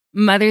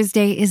Mother's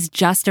Day is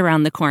just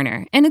around the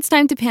corner, and it's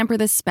time to pamper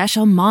the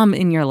special mom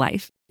in your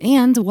life.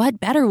 And what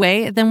better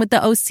way than with the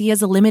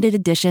Osea's limited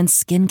edition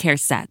skincare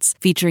sets,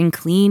 featuring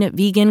clean,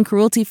 vegan,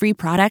 cruelty-free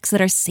products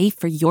that are safe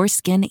for your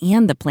skin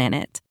and the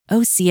planet.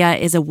 Osea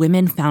is a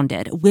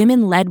women-founded,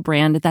 women-led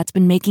brand that's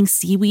been making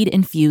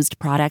seaweed-infused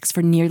products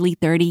for nearly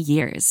 30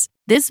 years.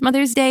 This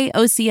Mother's Day,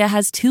 Osea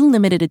has 2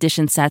 limited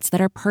edition sets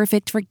that are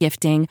perfect for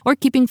gifting or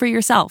keeping for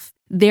yourself.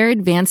 Their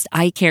advanced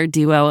eye care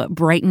duo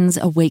brightens,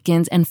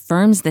 awakens, and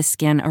firms the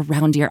skin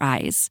around your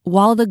eyes,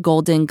 while the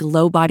Golden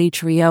Glow Body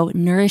Trio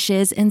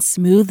nourishes and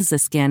smooths the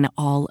skin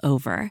all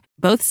over.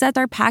 Both sets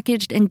are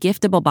packaged in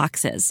giftable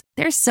boxes.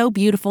 They're so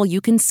beautiful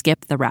you can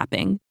skip the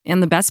wrapping.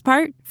 And the best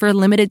part? For a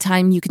limited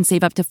time, you can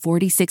save up to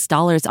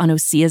 $46 on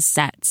Osea's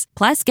sets.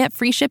 Plus, get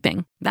free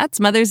shipping. That's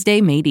Mother's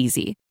Day made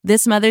easy.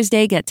 This Mother's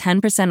Day, get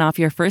 10% off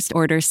your first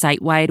order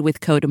site-wide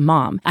with code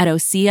MOM at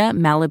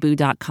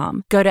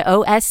OseaMalibu.com. Go to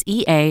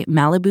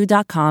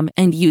OSEAMalibu.com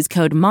and use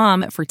code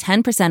MOM for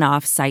 10%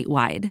 off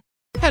site-wide.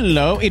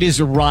 Hello, it is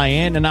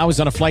Ryan, and I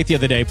was on a flight the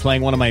other day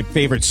playing one of my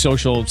favorite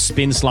social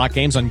spin slot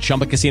games on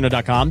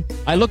ChumbaCasino.com.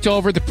 I looked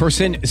over at the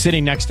person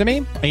sitting next to me,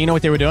 and you know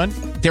what they were doing?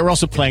 They were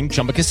also playing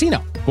Chumba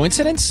Casino.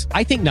 Coincidence?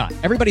 I think not.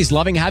 Everybody's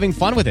loving having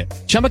fun with it.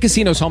 Chumba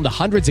Casino is home to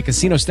hundreds of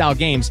casino-style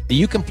games that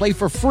you can play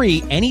for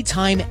free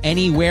anytime,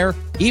 anywhere,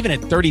 even at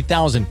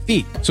 30,000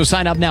 feet. So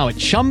sign up now at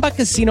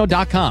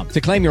ChumbaCasino.com to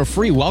claim your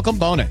free welcome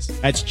bonus.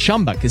 That's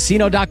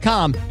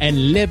ChumbaCasino.com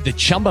and live the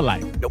Chumba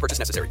life. No purchase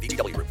necessary.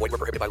 VGW. Void where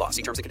prohibited by law.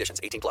 See terms and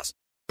conditions. 18+.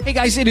 Hey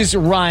guys, it is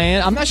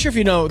Ryan. I'm not sure if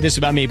you know this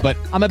about me, but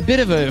I'm a bit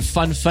of a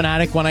fun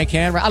fanatic when I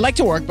can. I like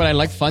to work, but I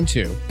like fun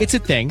too. It's a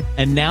thing.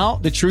 And now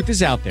the truth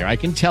is out there. I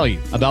can tell you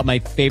about my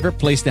favorite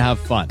place to have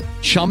fun.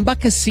 Chumba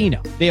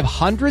Casino. They have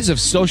hundreds of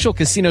social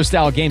casino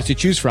style games to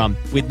choose from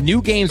with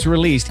new games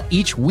released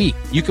each week.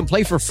 You can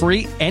play for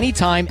free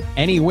anytime,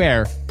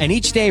 anywhere. And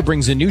each day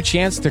brings a new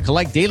chance to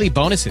collect daily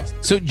bonuses.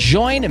 So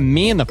join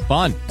me in the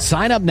fun.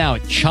 Sign up now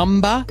at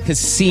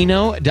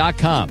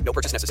ChumbaCasino.com. No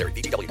purchase necessary.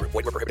 VGW. Void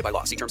where prohibited by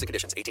law. See terms and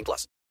conditions.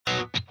 18+.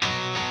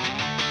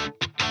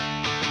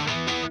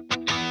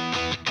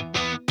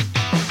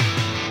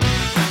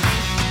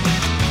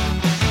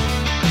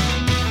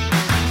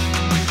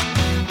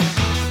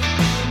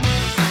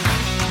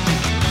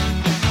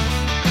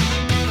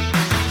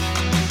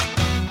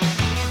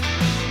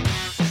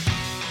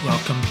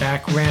 Welcome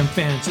back, Ram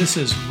fans. This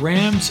is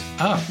Rams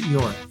Up,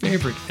 your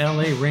favorite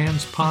LA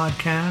Rams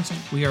podcast.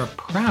 We are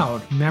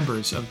proud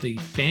members of the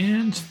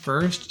Fans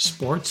First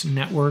Sports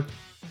Network.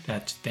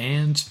 That's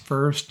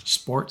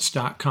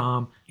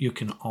fansfirstsports.com. You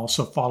can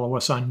also follow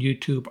us on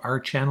YouTube. Our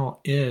channel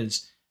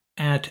is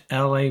at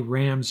LA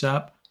Rams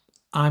Up.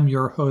 I'm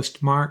your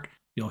host, Mark.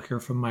 You'll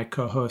hear from my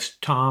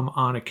co-host, Tom,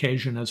 on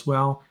occasion as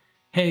well.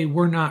 Hey,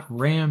 we're not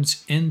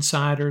Rams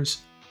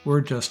insiders.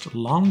 We're just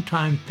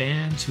longtime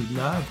fans who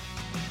love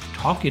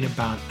talking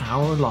about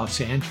our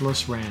Los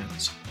Angeles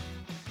Rams.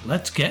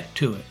 Let's get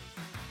to it.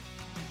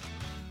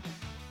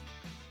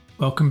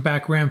 Welcome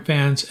back, Ram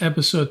fans.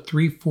 Episode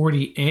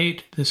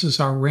 348. This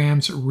is our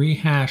Rams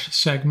rehash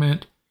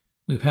segment.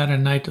 We've had a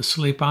night to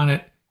sleep on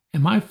it.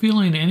 Am I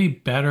feeling any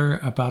better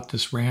about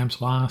this Rams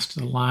loss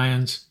to the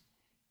Lions?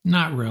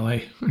 Not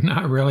really.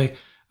 Not really.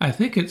 I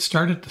think it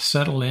started to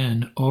settle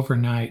in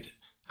overnight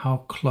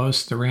how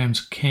close the Rams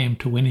came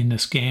to winning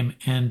this game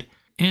and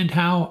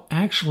how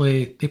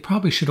actually they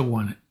probably should have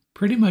won it.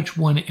 Pretty much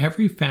won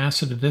every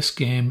facet of this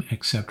game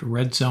except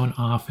red zone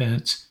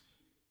offense.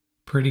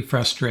 Pretty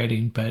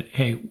frustrating, but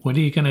hey, what are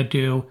you going to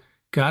do?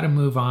 Got to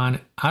move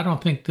on. I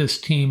don't think this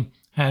team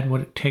had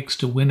what it takes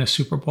to win a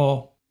Super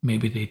Bowl.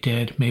 Maybe they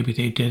did, maybe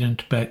they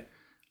didn't, but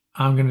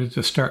I'm going to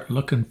just start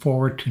looking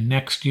forward to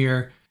next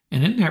year.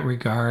 And in that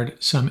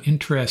regard, some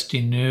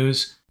interesting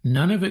news.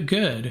 None of it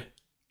good.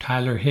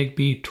 Tyler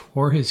Higbee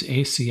tore his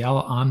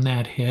ACL on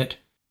that hit.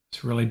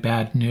 It's really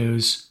bad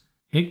news.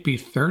 Higbee,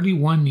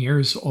 31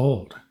 years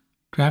old.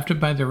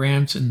 Drafted by the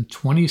Rams in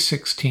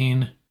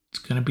 2016. It's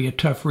going to be a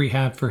tough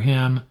rehab for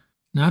him.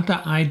 Not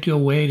the ideal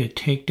way to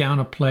take down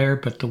a player,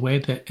 but the way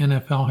the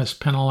NFL has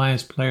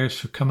penalized players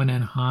for coming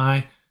in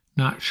high,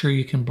 not sure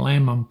you can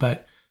blame them.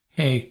 But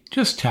hey,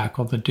 just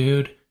tackle the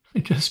dude.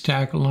 Just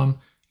tackle him.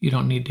 You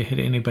don't need to hit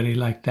anybody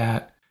like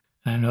that.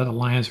 And I know the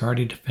Lions are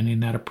already defending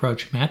that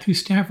approach. Matthew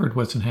Stafford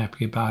wasn't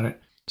happy about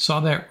it. Saw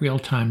that real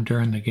time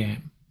during the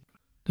game.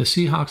 The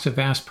Seahawks have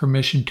asked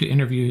permission to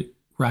interview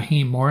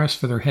Raheem Morris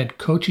for their head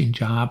coaching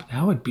job.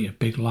 That would be a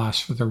big loss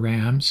for the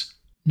Rams.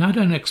 Not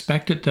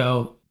unexpected,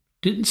 though.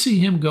 Didn't see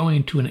him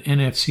going to an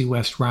NFC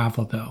West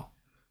rival, though.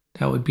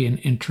 That would be an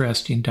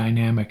interesting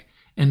dynamic.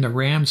 And the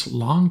Rams'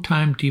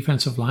 longtime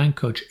defensive line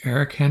coach,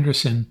 Eric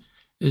Henderson,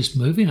 is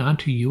moving on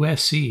to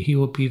USC. He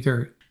will be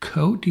their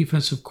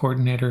co-defensive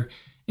coordinator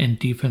and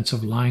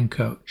defensive line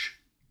coach.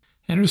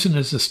 Henderson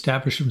has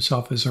established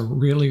himself as a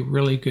really,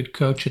 really good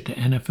coach at the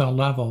NFL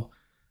level,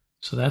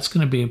 so that's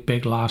going to be a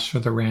big loss for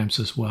the Rams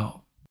as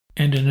well.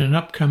 And in an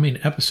upcoming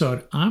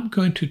episode, I'm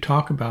going to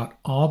talk about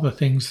all the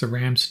things the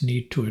Rams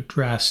need to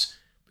address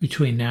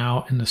between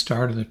now and the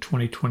start of the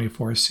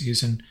 2024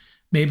 season.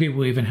 Maybe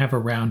we'll even have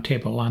a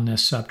roundtable on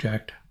this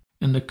subject.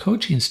 And the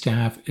coaching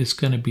staff is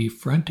going to be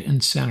front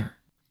and center.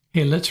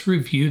 Hey, let's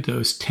review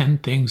those 10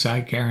 things I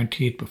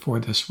guaranteed before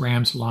this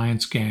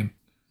Rams-Lions game.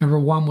 Number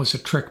 1 was a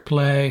trick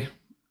play.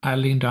 I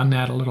leaned on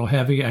that a little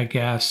heavy, I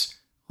guess.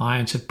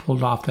 Lions had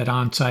pulled off that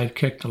onside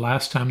kick the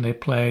last time they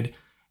played.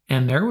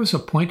 And there was a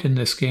point in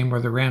this game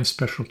where the Rams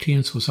special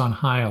teams was on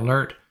high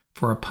alert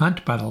for a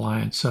punt by the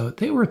Lions. So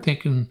they were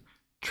thinking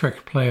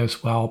trick play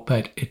as well,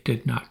 but it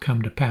did not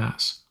come to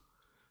pass.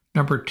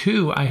 Number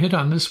 2, I hit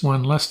on this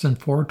one, less than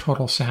 4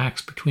 total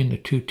sacks between the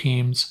two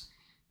teams.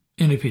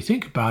 And if you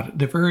think about it,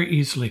 they very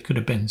easily could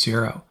have been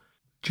 0.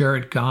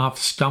 Jared Goff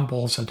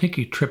stumbles. I think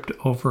he tripped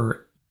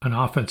over an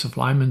offensive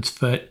lineman's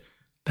foot.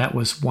 That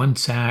was 1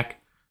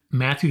 sack.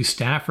 Matthew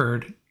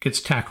Stafford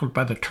gets tackled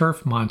by the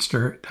turf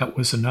monster. That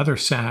was another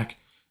sack.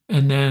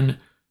 And then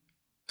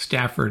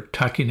Stafford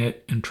tucking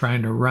it and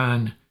trying to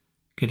run,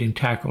 getting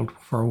tackled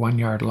for a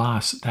 1-yard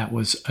loss. That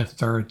was a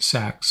 3rd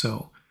sack.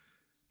 So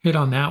hit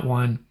on that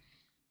one.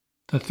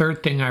 The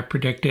 3rd thing I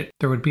predicted,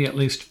 there would be at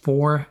least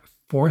 4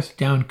 fourth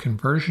down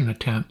conversion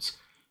attempts.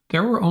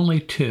 There were only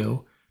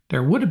 2.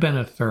 There would have been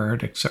a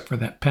 3rd, except for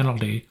that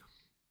penalty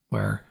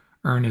where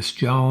Ernest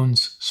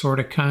Jones sort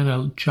of kind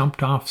of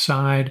jumped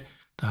offside.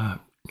 The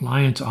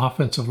Lions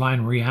offensive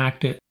line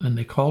reacted, and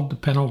they called the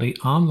penalty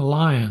on the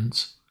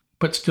Lions,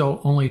 but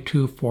still only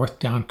 2 fourth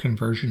down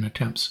conversion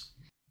attempts.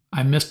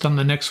 I missed on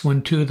the next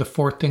one too. The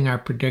 4th thing I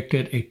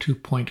predicted, a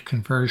 2-point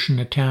conversion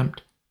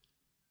attempt.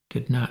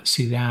 Did not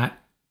see that.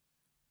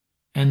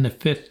 And the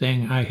 5th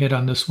thing, I hit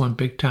on this one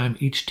big time.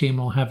 Each team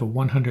will have a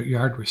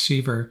 100-yard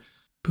receiver.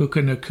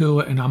 Puka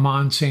Nacua and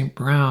Amon St.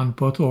 Brown,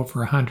 both over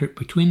 100.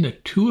 Between the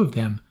two of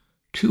them,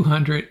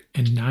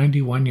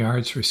 291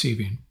 yards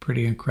receiving.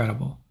 Pretty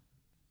incredible.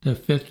 The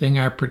 5th thing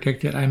I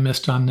predicted, I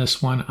missed on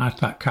this one. I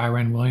thought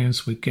Kyren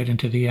Williams would get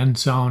into the end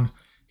zone.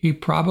 He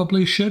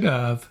probably should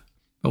have,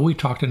 but we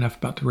talked enough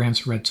about the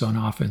Rams' red zone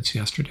offense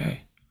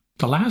yesterday.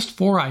 The last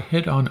 4, I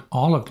hit on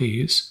all of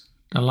these.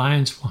 The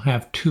Lions will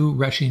have 2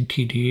 rushing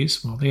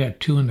TDs. Well, they had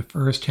 2 in the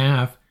first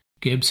half,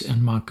 Gibbs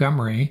and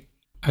Montgomery.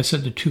 I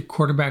said the 2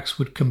 quarterbacks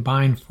would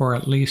combine for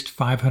at least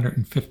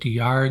 550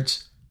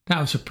 yards. That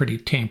was a pretty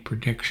tame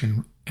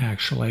prediction,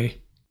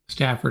 actually.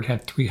 Stafford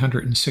had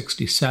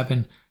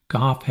 367.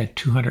 Goff had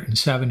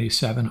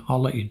 277. I'll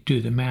let you do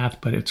the math,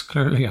 but it's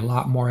clearly a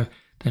lot more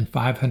than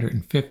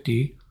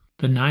 550.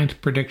 The 9th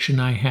prediction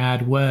I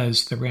had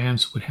was the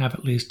Rams would have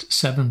at least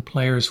 7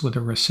 players with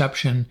a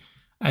reception.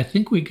 I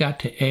think we got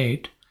to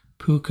 8.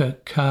 Puka,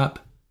 Kupp,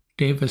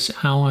 Davis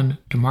Allen,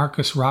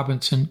 Demarcus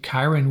Robinson,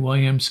 Kyren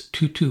Williams,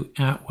 Tutu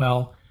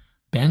Atwell,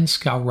 Ben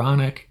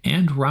Skowronek,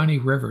 and Ronnie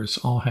Rivers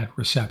all had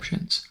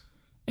receptions.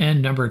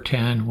 And number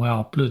 10,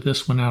 well, blew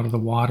this one out of the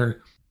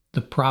water.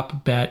 The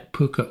prop bet,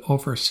 Puka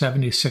over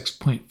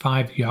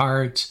 76.5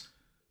 yards,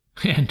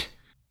 and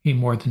he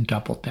more than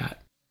doubled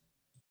that.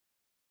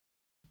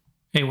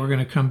 Hey, we're going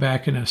to come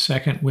back in a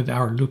second with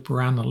our loop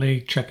around the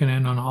league, checking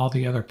in on all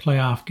the other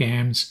playoff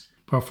games.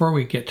 Before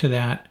we get to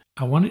that,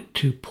 I wanted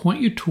to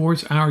point you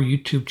towards our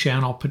YouTube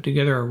channel, put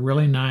together a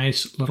really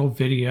nice little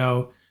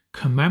video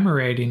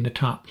commemorating the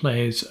top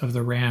plays of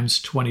the Rams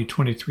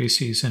 2023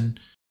 season.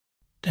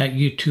 That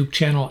YouTube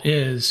channel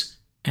is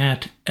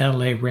at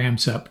LA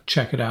Rams Up.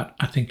 Check it out.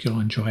 I think you'll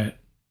enjoy it.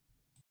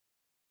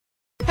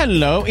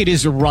 Hello, it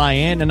is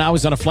Ryan, and I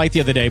was on a flight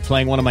the other day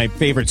playing one of my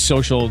favorite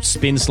social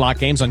spin slot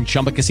games on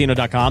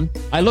ChumbaCasino.com.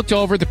 I looked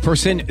over at the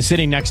person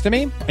sitting next to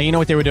me, and you know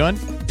what they were doing?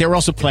 They were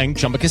also playing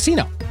Chumba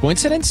Casino.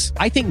 Coincidence?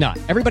 I think not.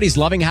 Everybody's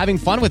loving having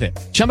fun with it.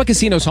 Chumba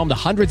Casino is home to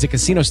hundreds of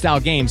casino-style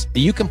games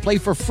that you can play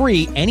for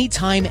free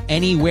anytime,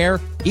 anywhere,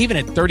 even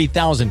at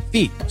 30,000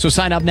 feet. So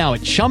sign up now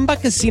at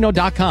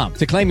ChumbaCasino.com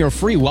to claim your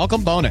free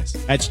welcome bonus.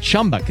 That's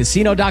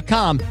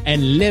ChumbaCasino.com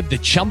and live the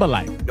Chumba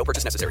life. No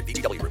purchase necessary.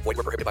 VGW. Void where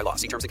prohibited by law.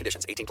 See terms and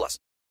conditions. 18+.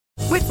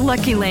 With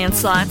Lucky Land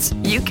Slots,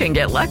 you can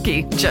get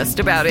lucky just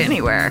about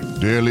anywhere.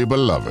 Dearly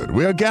beloved,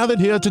 we are gathered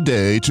here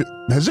today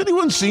to... Has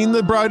anyone seen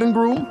the bride and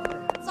groom?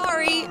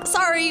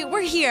 Sorry,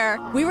 we're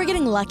here. We were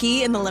getting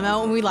lucky in the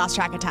limo and we lost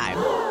track of time.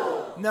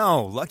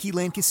 No, Lucky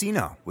Land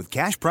Casino, with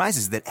cash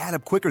prizes that add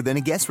up quicker than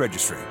a guest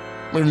registry.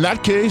 In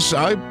that case,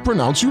 I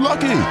pronounce you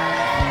lucky.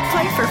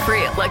 Play for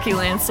free at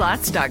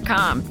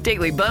LuckyLandSlots.com.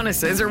 Daily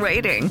bonuses are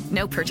waiting.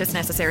 No purchase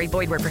necessary.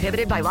 Void where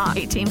prohibited by law.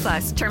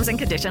 18+. Terms and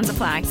conditions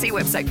apply. See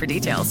website for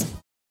details.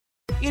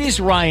 It is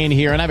Ryan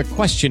here, and I have a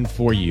question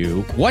for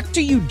you. What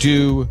do you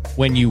do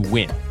when you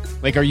win?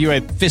 Like, are you a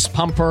fist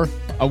pumper,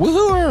 a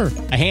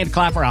woohooer, a hand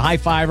clapper, a high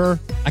fiver?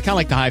 I kind of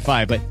like the high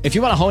five, but if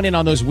you want to hone in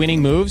on those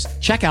winning moves,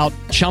 check out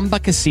Chumba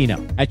Casino.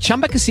 At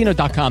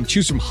ChumbaCasino.com,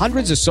 choose from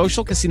hundreds of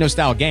social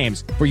casino-style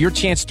games for your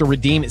chance to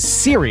redeem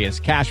serious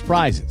cash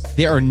prizes.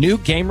 There are new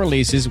game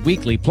releases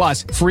weekly,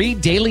 plus free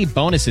daily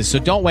bonuses, so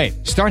don't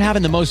wait. Start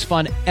having the most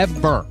fun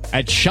ever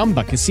at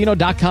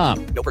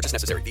ChumbaCasino.com. No purchase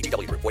necessary.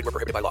 VGW. Void where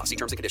prohibited by law. See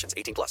terms and conditions.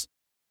 18+.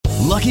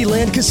 Lucky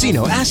Land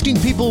Casino, asking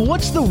people,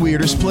 what's the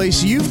weirdest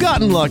place you've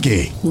gotten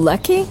lucky?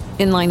 Lucky?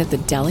 In line at the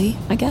deli,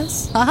 I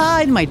guess?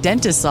 Aha, in my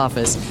dentist's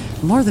office.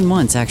 More than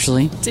once,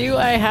 actually. Do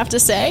I have to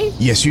say?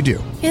 Yes, you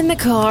do. In the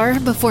car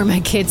before my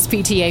kids'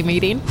 PTA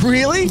meeting.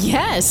 Really?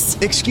 Yes.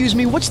 Excuse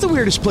me, what's the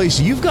weirdest place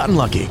you've gotten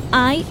lucky?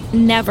 I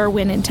never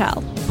win and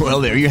tell.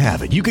 Well, there you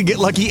have it. You can get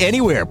lucky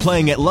anywhere,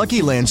 playing at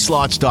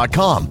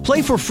LuckyLandSlots.com.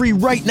 Play for free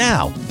right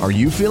now. Are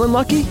you feeling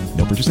lucky?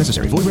 No purchase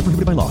necessary. Void where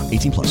prohibited by law.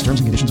 18 plus. Terms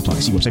and conditions apply.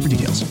 See website for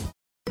details.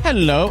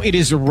 Hello, it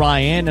is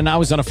Ryan, and I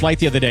was on a flight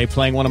the other day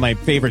playing one of my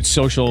favorite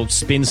social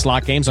spin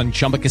slot games on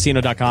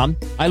ChumbaCasino.com.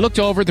 I looked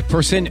over at the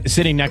person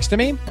sitting next to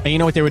me, and you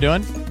know what they were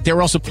doing? They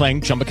were also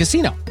playing Chumba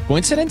Casino.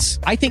 Coincidence?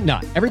 I think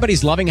not.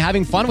 Everybody's loving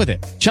having fun with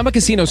it. Chumba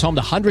Casino is home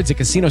to hundreds of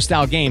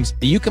casino-style games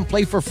that you can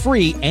play for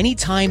free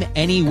anytime,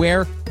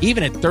 anywhere,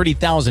 even at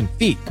 30,000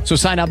 feet. So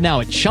sign up now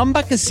at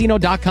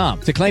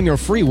ChumbaCasino.com to claim your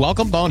free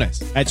welcome bonus.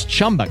 That's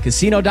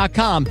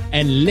ChumbaCasino.com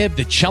and live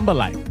the Chumba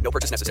life. No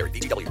purchase necessary.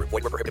 VGW. Void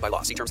where prohibited by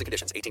law. See terms and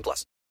conditions. 18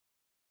 plus.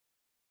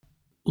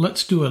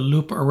 Let's do a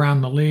loop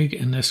around the league.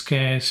 In this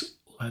case,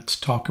 let's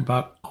talk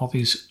about all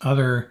these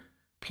other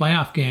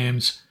playoff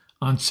games.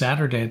 On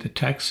Saturday, the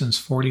Texans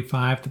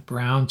 45, the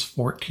Browns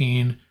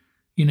 14.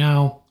 You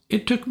know,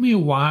 it took me a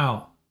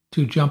while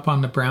to jump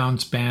on the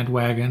Browns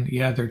bandwagon.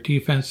 Yeah, their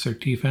defense. I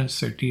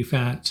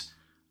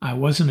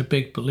wasn't a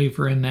big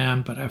believer in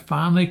them, but I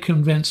finally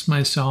convinced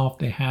myself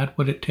they had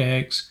what it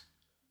takes.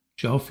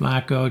 Joe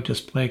Flacco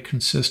just played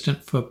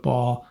consistent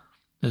football.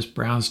 This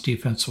Browns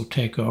defense will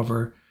take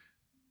over.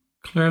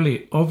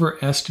 Clearly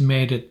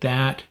overestimated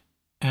that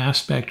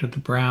aspect of the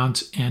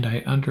Browns, and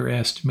I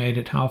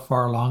underestimated how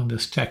far along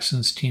this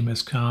Texans team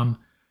has come.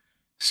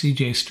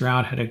 C.J.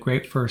 Stroud had a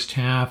great first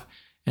half,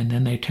 and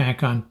then they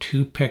tack on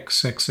 2 pick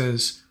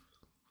sixes.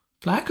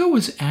 Flacco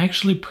was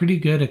actually pretty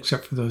good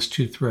except for those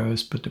 2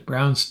 throws, but the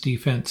Browns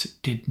defense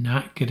did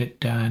not get it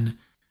done.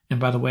 And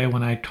by the way,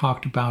 when I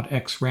talked about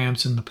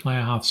ex-Rams in the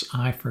playoffs,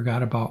 I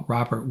forgot about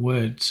Robert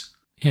Woods.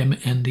 Him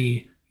and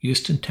the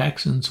Houston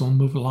Texans will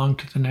move along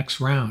to the next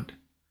round.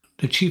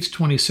 The Chiefs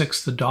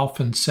 26, the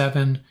Dolphins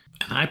 7.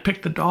 And I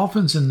picked the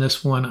Dolphins in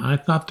this one. I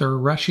thought their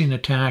rushing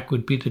attack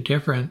would be the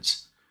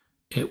difference.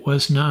 It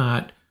was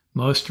not.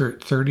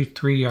 Mostert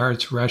 33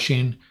 yards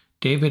rushing.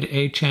 David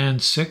Achane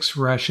 6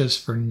 rushes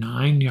for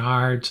 9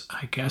 yards.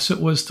 I guess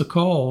it was the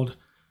cold.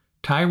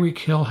 Tyreek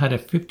Hill had a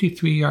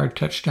 53-yard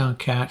touchdown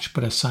catch,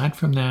 but aside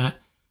from that,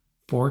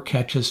 4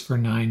 catches for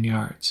 9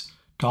 yards.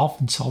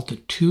 Dolphins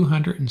halted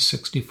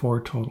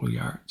 264 total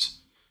yards,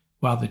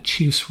 while the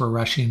Chiefs were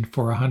rushing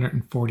for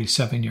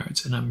 147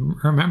 yards.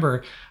 And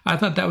remember, I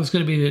thought that was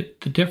going to be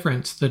the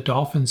difference, the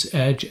Dolphins'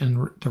 edge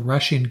in the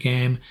rushing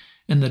game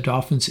and the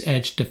Dolphins'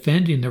 edge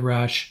defending the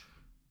rush.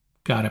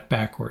 Got it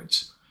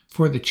backwards.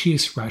 For the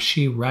Chiefs,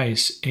 Rashee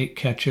Rice, 8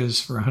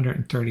 catches for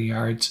 130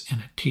 yards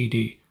and a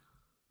TD.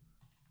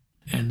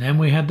 And then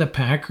we had the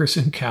Packers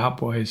and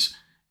Cowboys.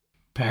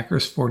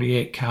 Packers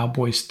 48,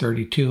 Cowboys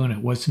 32, and it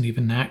wasn't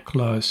even that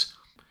close.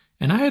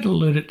 And I had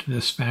alluded to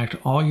this fact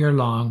all year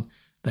long.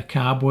 The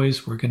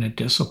Cowboys were going to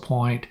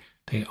disappoint.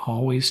 They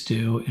always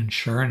do, and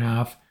sure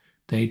enough,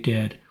 they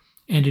did.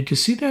 And did you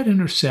see that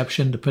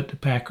interception to put the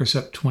Packers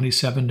up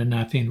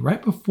 27-0?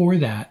 Right before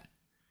that,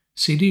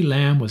 CeeDee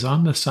Lamb was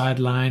on the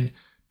sideline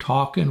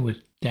talking with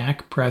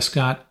Dak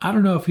Prescott. I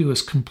don't know if he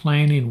was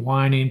complaining,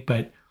 whining,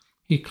 but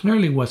he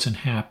clearly wasn't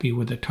happy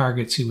with the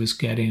targets he was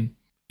getting.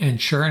 And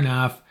sure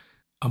enough,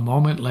 a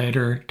moment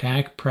later,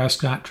 Dak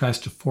Prescott tries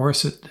to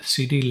force it to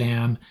CeeDee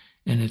Lamb,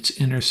 and it's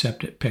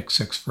intercepted pick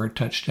 6 for a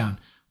touchdown.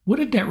 What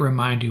did that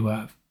remind you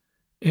of?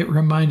 It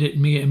reminded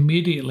me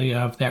immediately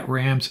of that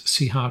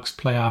Rams-Seahawks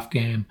playoff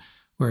game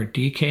where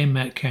DK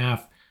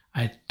Metcalf,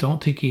 I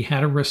don't think he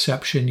had a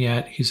reception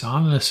yet. He's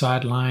on the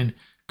sideline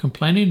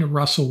complaining to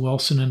Russell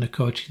Wilson and the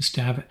coaching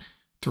staff,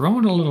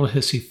 throwing a little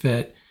hissy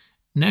fit.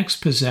 Next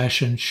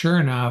possession, sure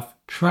enough,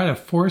 try to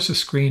force a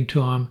screen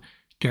to him.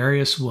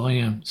 Darius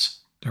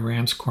Williams, the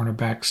Rams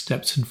cornerback,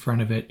 steps in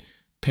front of it,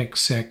 pick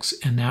 6,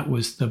 and that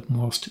was the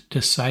most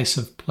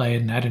decisive play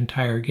in that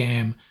entire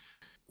game.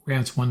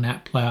 Rams won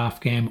that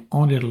playoff game,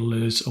 only to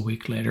lose a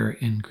week later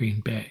in Green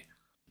Bay.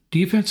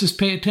 Defenses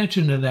pay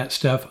attention to that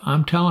stuff,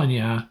 I'm telling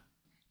ya,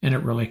 and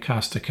it really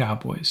cost the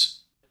Cowboys.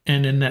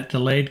 And in that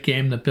delayed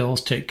game, the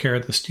Bills take care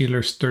of the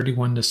Steelers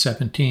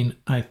 31-17.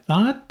 I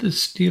thought the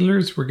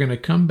Steelers were going to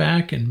come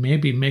back and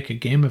maybe make a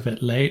game of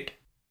it late.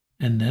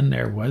 And then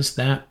there was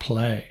that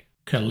play.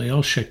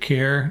 Khalil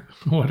Shakir,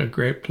 what a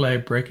great play,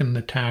 breaking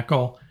the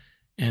tackle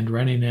and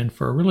running in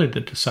for really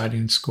the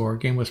deciding score.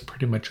 Game was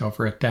pretty much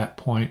over at that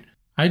point.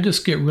 I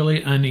just get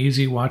really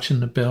uneasy watching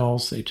the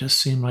Bills. They just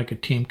seem like a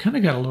team, kind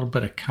of got a little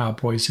bit of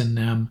Cowboys in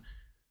them.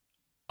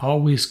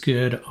 Always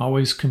good,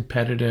 always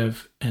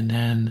competitive,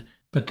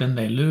 but then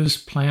they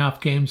lose playoff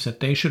games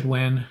that they should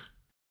win,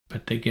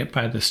 but they get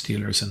by the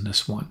Steelers in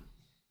this one.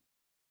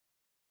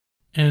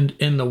 And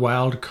in the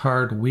wild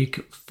card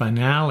week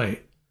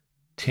finale,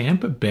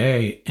 Tampa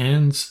Bay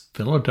ends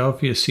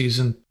Philadelphia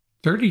season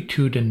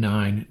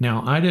 32-9.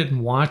 Now, I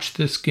didn't watch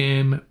this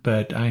game,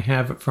 but I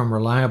have it from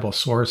reliable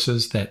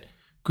sources that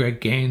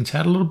Greg Gaines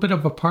had a little bit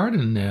of a part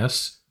in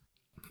this.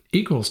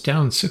 Eagles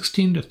down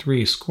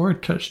 16-3, score a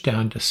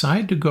touchdown,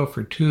 decide to go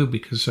for two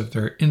because of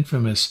their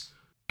infamous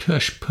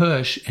tush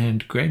push,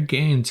 and Greg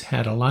Gaines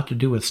had a lot to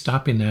do with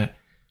stopping that.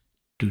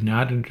 Do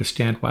not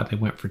understand why they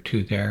went for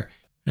two there.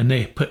 And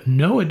they put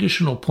no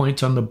additional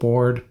points on the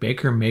board.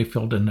 Baker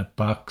Mayfield and the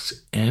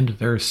Bucs end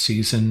their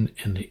season,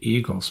 and the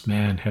Eagles,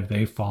 man, have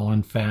they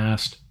fallen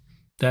fast.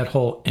 That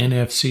whole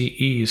NFC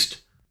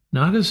East,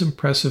 not as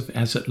impressive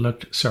as it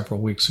looked several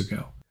weeks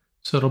ago.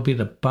 So it'll be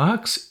the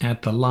Bucs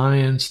at the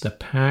Lions, the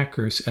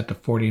Packers at the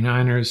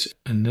 49ers,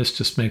 and this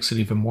just makes it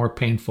even more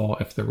painful.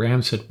 If the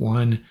Rams had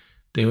won,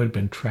 they would have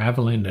been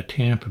traveling to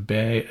Tampa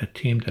Bay, a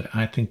team that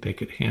I think they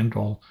could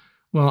handle.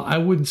 Well, I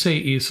wouldn't say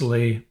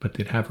easily, but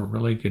they'd have a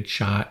really good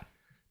shot.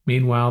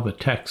 Meanwhile, the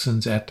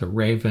Texans at the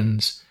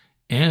Ravens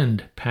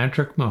and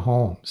Patrick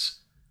Mahomes,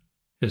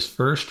 his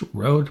first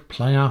road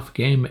playoff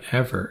game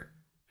ever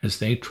as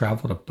they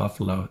travel to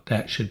Buffalo.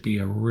 That should be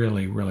a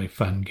really, really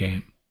fun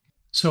game.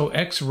 So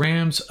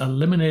ex-Rams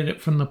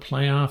eliminated from the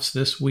playoffs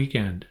this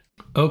weekend.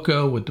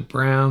 Oko with the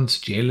Browns,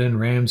 Jalen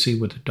Ramsey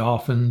with the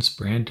Dolphins,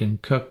 Brandon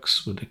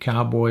Cooks with the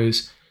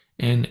Cowboys,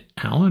 and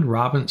Allen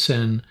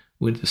Robinson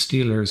with the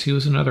Steelers. He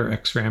was another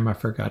ex-Ram I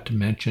forgot to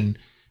mention.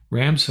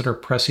 Rams that are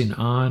pressing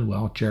on,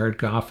 well, Jared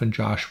Goff and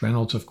Josh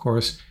Reynolds, of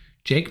course.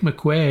 Jake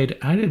McQuaid,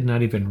 I did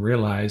not even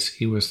realize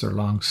he was their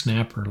long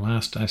snapper.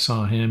 Last I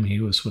saw him, he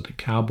was with the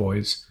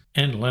Cowboys.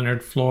 And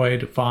Leonard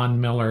Floyd,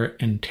 Von Miller,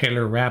 and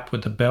Taylor Rapp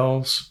with the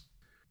Bills.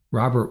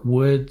 Robert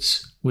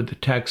Woods with the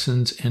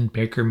Texans, and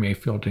Baker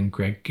Mayfield and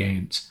Greg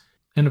Gaines.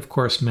 And of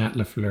course, Matt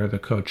LaFleur, the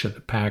coach of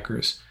the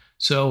Packers.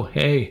 So,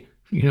 hey,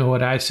 you know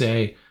what I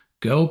say?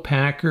 Go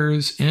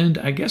Packers, and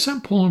I guess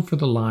I'm pulling for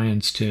the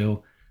Lions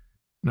too.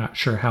 Not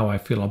sure how I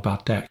feel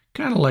about that.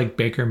 Kind of like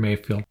Baker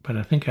Mayfield, but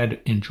I think I'd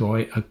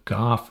enjoy a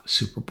Goff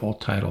Super Bowl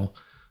title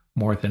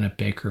more than a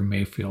Baker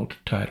Mayfield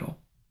title.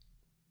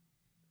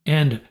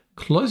 And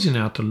closing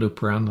out the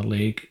loop around the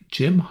league,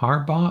 Jim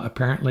Harbaugh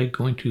apparently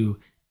going to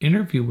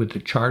interview with the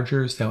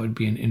Chargers. That would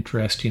be an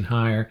interesting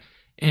hire.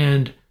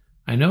 And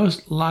I know a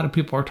lot of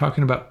people are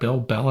talking about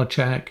Bill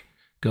Belichick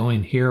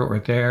going here or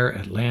there.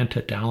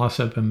 Atlanta, Dallas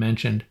have been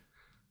mentioned.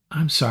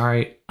 I'm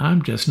sorry,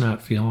 I'm just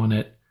not feeling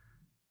it.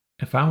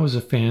 If I was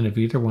a fan of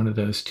either one of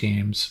those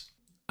teams,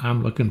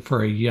 I'm looking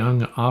for a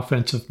young,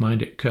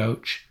 offensive-minded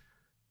coach,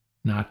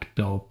 not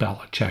Bill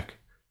Belichick.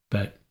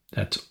 But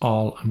that's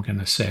all I'm going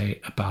to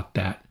say about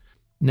that.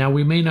 Now,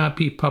 we may not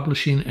be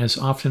publishing as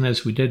often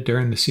as we did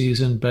during the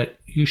season, but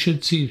you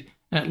should see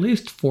at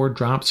least 4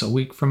 drops a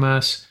week from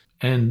us.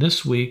 And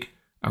this week,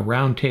 a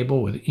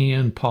roundtable with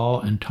Ian,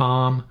 Paul, and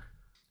Tom.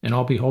 And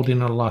I'll be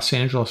holding a Los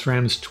Angeles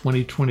Rams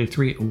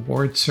 2023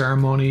 award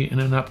ceremony in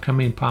an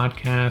upcoming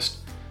podcast,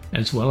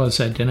 as well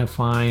as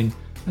identifying,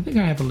 I think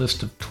I have a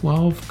list of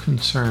 12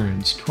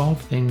 concerns,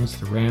 12 things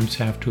the Rams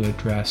have to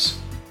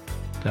address.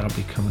 That'll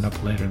be coming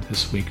up later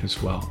this week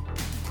as well.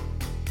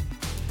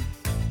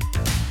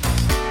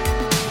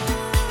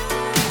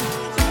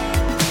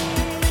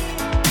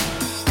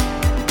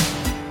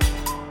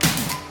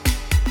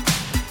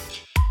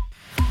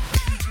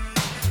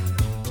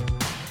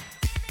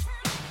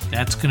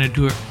 That's going to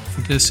do it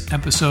for this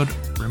episode.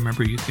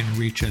 Remember, you can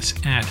reach us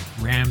at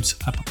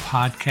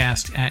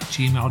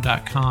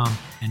ramsuppodcast@gmail.com.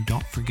 And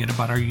don't forget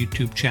about our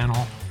YouTube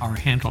channel. Our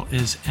handle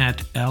is at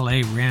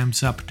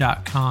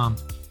laramsup.com.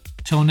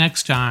 Till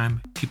next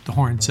time, keep the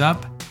horns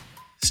up,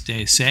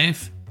 stay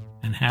safe,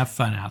 and have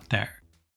fun out there.